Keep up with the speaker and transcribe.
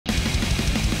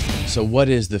So what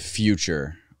is the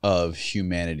future of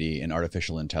humanity and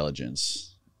artificial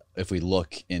intelligence? If we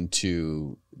look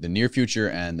into the near future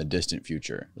and the distant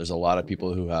future, there's a lot of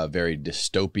people who have very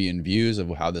dystopian views of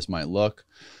how this might look.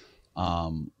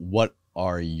 What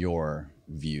are your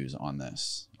views on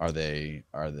this? Are they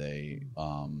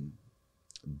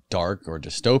dark or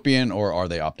dystopian, or are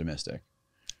they optimistic?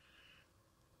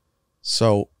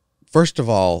 So first of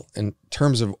all, in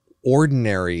terms of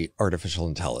ordinary artificial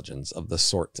intelligence of the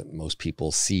sort that most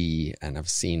people see and have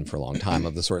seen for a long time,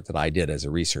 of the sort that I did as a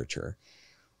researcher,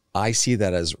 I see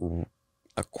that as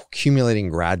accumulating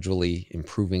gradually,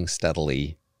 improving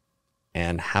steadily,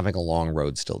 and having a long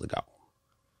road still to go.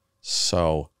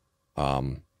 So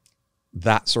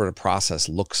that sort of process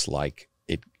looks like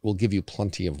it will give you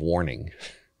plenty of warning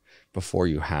before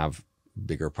you have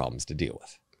bigger problems to deal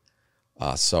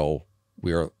with. So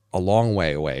we're a long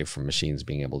way away from machines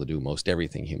being able to do most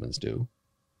everything humans do,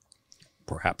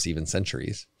 perhaps even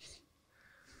centuries.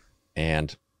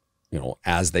 And, you know,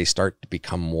 as they start to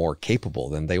become more capable,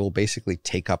 then they will basically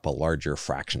take up a larger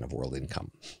fraction of world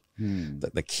income.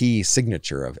 The key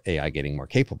signature of AI getting more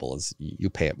capable is you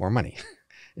pay it more money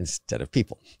instead of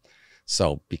people.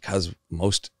 So because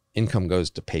most income goes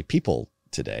to pay people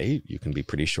today, you can be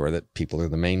pretty sure that people are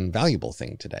the main valuable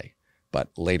thing today. But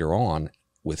later on,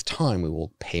 with time, we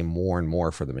will pay more and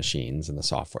more for the machines and the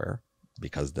software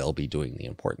because they'll be doing the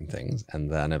important things.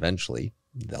 And then eventually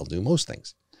they'll do most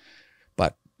things.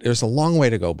 But there's a long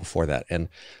way to go before that. And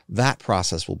that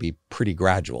process will be pretty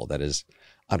gradual. That is,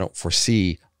 I don't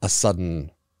foresee a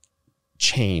sudden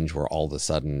change where all of a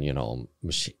sudden, you know,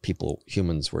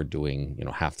 humans were doing, you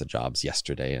know, half the jobs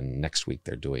yesterday and next week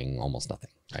they're doing almost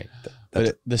nothing, right?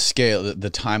 But the scale,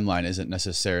 the timeline isn't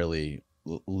necessarily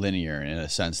linear in a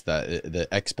sense that the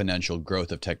exponential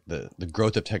growth of the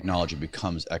growth of technology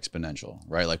becomes exponential,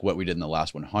 right? Like what we did in the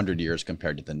last 100 years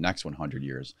compared to the next 100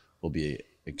 years will be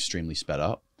extremely sped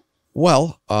up.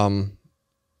 Well, I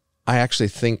actually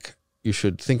think you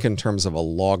should think in terms of a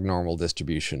log normal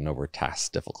distribution over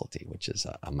task difficulty, which is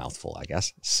a mouthful, I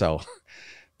guess. So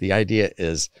the idea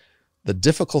is the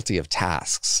difficulty of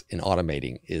tasks in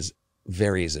automating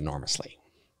varies enormously.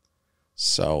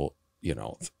 So, you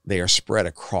know, they are spread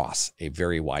across a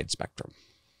very wide spectrum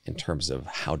in terms of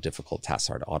how difficult tasks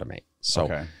are to automate. So,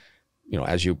 okay, you know,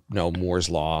 as you know, Moore's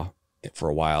law, for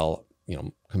a while, you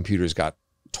know, computers got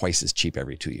twice as cheap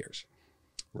every 2 years.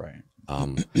 Right.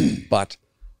 But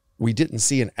we didn't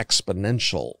see an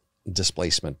exponential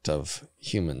displacement of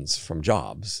humans from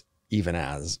jobs, even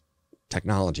as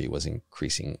technology was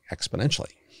increasing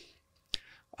exponentially.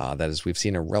 That is, we've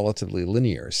seen a relatively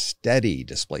linear, steady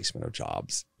displacement of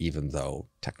jobs, even though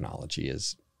technology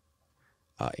is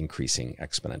increasing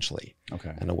exponentially.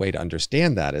 Okay. And a way to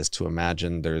understand that is to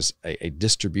imagine there's a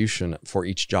distribution for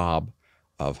each job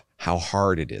of how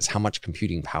hard it is, how much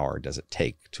computing power does it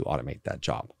take to automate that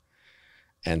job.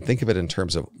 And think of it in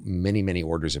terms of many, many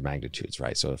orders of magnitudes,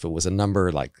 right? So if it was a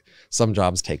number like some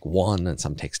jobs take 1 and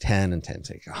some takes 10 and 10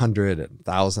 take 100 and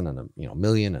 1,000 and a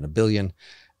million and a billion,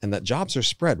 and that jobs are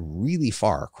spread really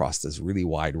far across this really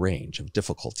wide range of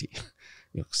difficulty.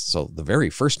 You know, so the very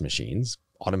first machines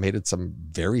automated some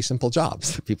very simple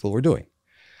jobs that people were doing.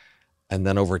 And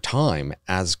then over time,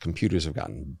 as computers have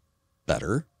gotten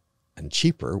better and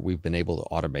cheaper, we've been able to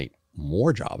automate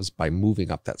more jobs by moving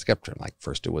up that spectrum. Like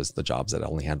first it was the jobs that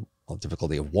only had a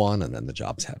difficulty of 1, and then the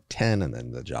jobs have 10, and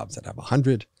then the jobs that have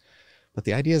 100. But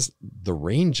the idea is the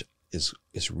range is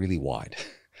really wide.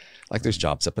 Like there's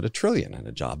jobs up at 1 trillion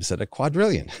and jobs at 1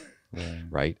 quadrillion,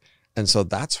 right? And so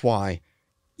that's why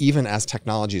even as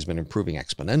technology has been improving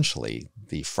exponentially,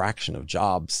 the fraction of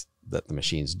jobs that the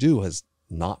machines do has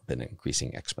not been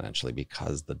increasing exponentially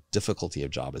because the difficulty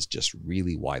of job is just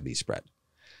really widely spread.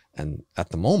 And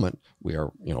at the moment, we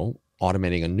are, you know,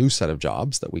 automating a new set of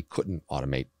jobs that we couldn't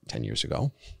automate 10 years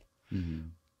ago. Mm-hmm.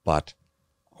 But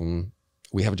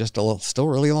we have just still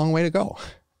really a long way to go.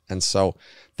 And so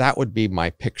that would be my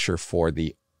picture for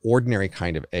the ordinary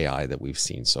kind of AI that we've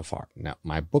seen so far. Now,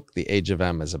 my book, The Age of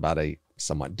M, is about a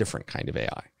somewhat different kind of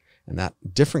AI. And that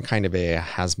different kind of AI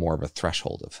has more of a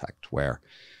threshold effect where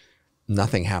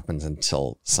nothing happens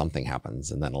until something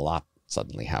happens, and then a lot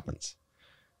suddenly happens.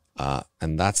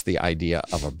 And that's the idea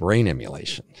of a brain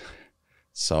emulation.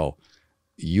 So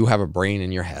you have a brain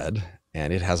in your head,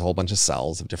 and it has a whole bunch of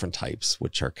cells of different types,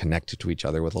 which are connected to each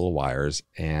other with little wires.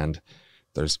 And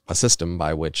there's a system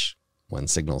by which when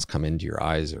signals come into your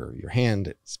eyes or your hand,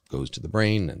 it goes to the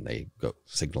brain, and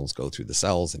signals go through the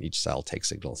cells, and each cell takes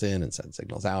signals in and sends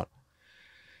signals out.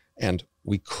 And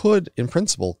we could, in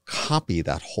principle, copy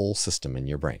that whole system in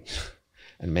your brain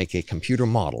and make a computer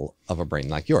model of a brain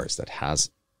like yours that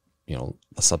has,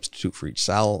 a substitute for each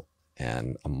cell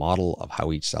and a model of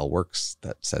how each cell works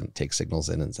that takes signals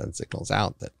in and sends signals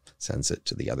out, that sends it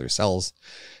to the other cells,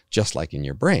 just like in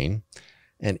your brain.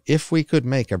 And if we could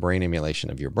make a brain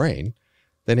emulation of your brain,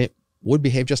 then it would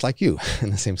behave just like you in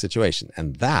the same situation.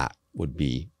 And that would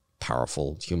be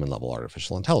powerful human level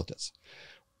artificial intelligence.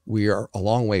 We are a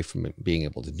long way from being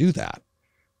able to do that,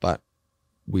 but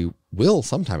we will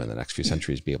sometime in the next few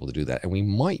centuries be able to do that. And we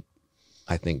might,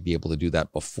 I think, be able to do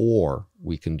that before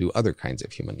we can do other kinds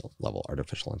of human level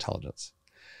artificial intelligence.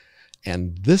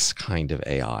 And this kind of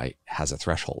AI has a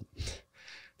threshold.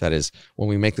 That is, when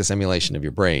we make this emulation of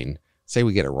your brain, say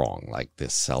we get it wrong, like the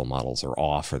cell models are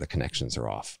off or the connections are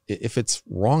off. If it's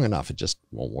wrong enough, it just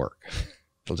won't work.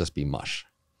 It'll just be mush.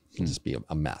 It'll just be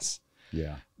a mess.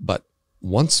 Yeah. But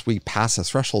once we pass a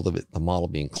threshold of it, the model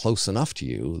being close enough to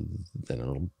you, then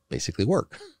it'll basically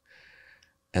work.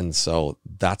 And so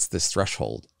that's this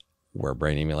threshold where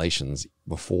brain emulations,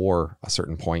 before a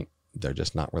certain point, they're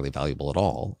just not really valuable at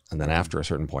all. And then after a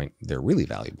certain point, they're really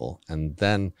valuable. And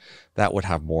then that would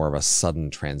have more of a sudden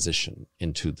transition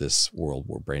into this world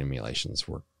where brain emulations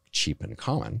were cheap and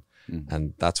common.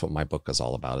 And that's what my book is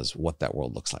all about, is what that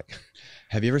world looks like.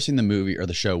 Have you ever seen the movie or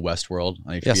the show Westworld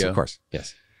on HBO? Yes, of course.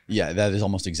 Yes. Yeah, that is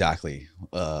almost exactly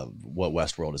what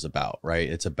Westworld is about, right?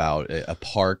 It's about a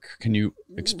park. Can you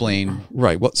explain?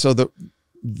 Right. Well, so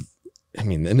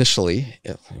initially,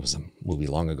 it was a movie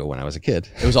long ago when I was a kid.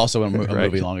 It was also a Right.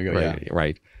 movie long ago, Right, yeah.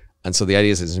 right. And so the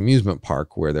idea is it's an amusement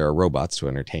park where there are robots to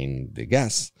entertain the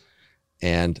guests,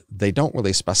 and they don't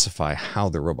really specify how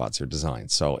the robots are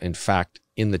designed. So in fact,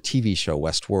 in the TV show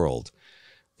Westworld,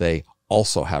 they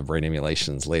also have brain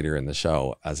emulations later in the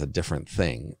show as a different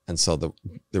thing. And so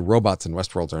the robots in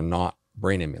Westworld are not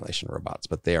brain emulation robots,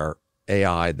 but they are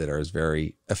AI that are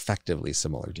very effectively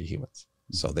similar to humans.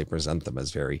 So they present them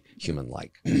as very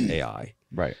human-like AI,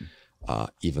 Right.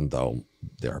 even though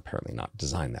they're apparently not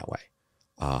designed that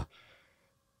way.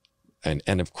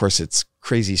 And of course, it's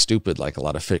crazy stupid, like a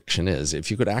lot of fiction is. If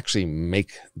you could actually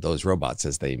make those robots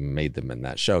as they made them in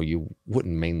that show, you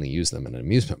wouldn't mainly use them in an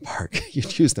amusement park.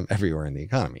 You'd use them everywhere in the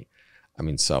economy. I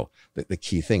mean, so the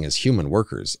key thing is human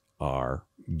workers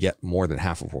get more than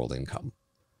half of world income.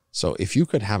 So if you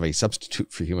could have a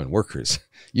substitute for human workers,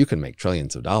 you can make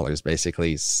trillions of dollars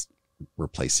basically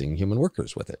replacing human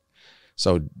workers with it.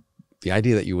 So the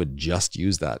idea that you would just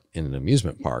use that in an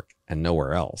amusement park and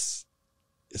nowhere else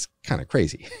is kind of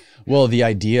crazy. Well, the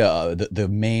idea, the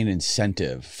main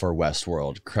incentive for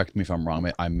Westworld, correct me if I'm wrong,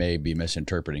 I may be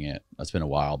misinterpreting it. It's been a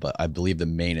while, but I believe the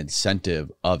main incentive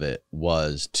of it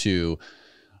was to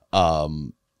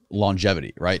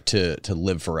longevity, right? To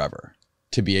live forever,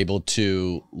 to be able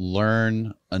to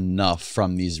learn enough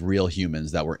from these real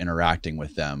humans that were interacting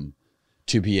with them,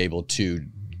 to be able to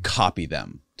copy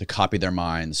them, to copy their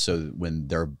minds, so when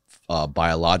their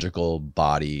biological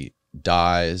body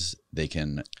dies, they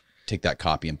can take that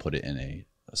copy and put it in a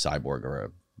cyborg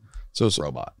or a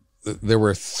robot. There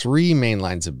were three main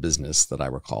lines of business that I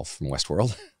recall from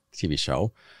Westworld TV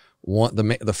show. One,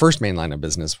 the first main line of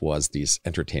business was these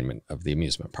entertainment of the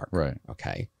amusement park. Right.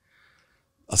 Okay.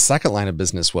 A second line of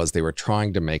business was they were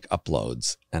trying to make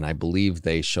uploads, and I believe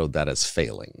they showed that as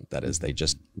failing. That is, they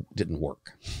just didn't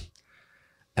work.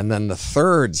 And then the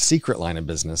third secret line of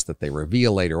business that they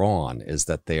reveal later on is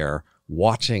that they are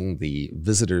watching the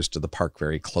visitors to the park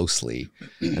very closely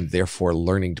and therefore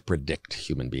learning to predict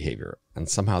human behavior. And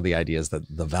somehow the idea is that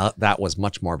that was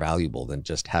much more valuable than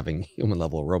just having human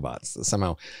level robots.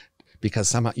 Because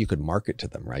somehow you could market to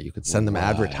them, right? You could send them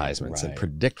advertisements and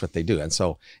predict what they do. And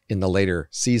so in the later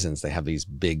seasons, they have these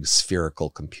big spherical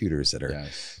computers that are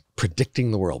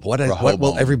predicting the world. What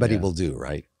will everybody will do,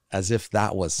 right? As if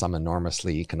that was some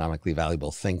enormously economically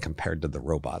valuable thing compared to the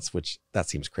robots, which that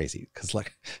seems crazy. Because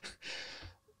like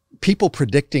people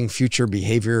predicting future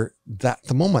behavior, that at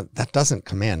the moment, that doesn't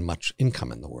command much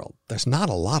income in the world. There's not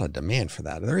a lot of demand for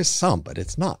that. There is some, but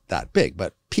it's not that big.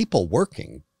 But people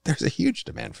working, there's a huge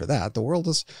demand for that. The world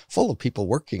is full of people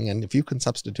working. And if you can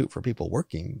substitute for people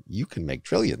working, you can make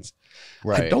trillions.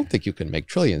 Right. I don't think you can make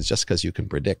trillions just because you can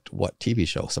predict what TV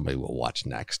show somebody will watch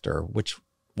next or which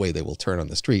way they will turn on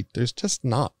the street. There's just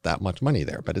not that much money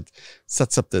there, but it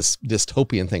sets up this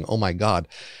dystopian thing. Oh my God,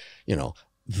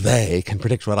 they can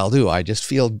predict what I'll do. I just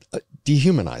feel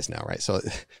dehumanized now, right? So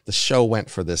the show went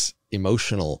for this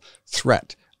emotional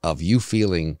threat of you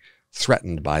feeling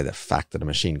threatened by the fact that a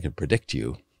machine can predict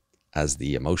you as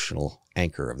the emotional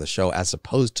anchor of the show, as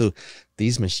opposed to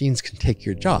these machines can take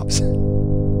your jobs.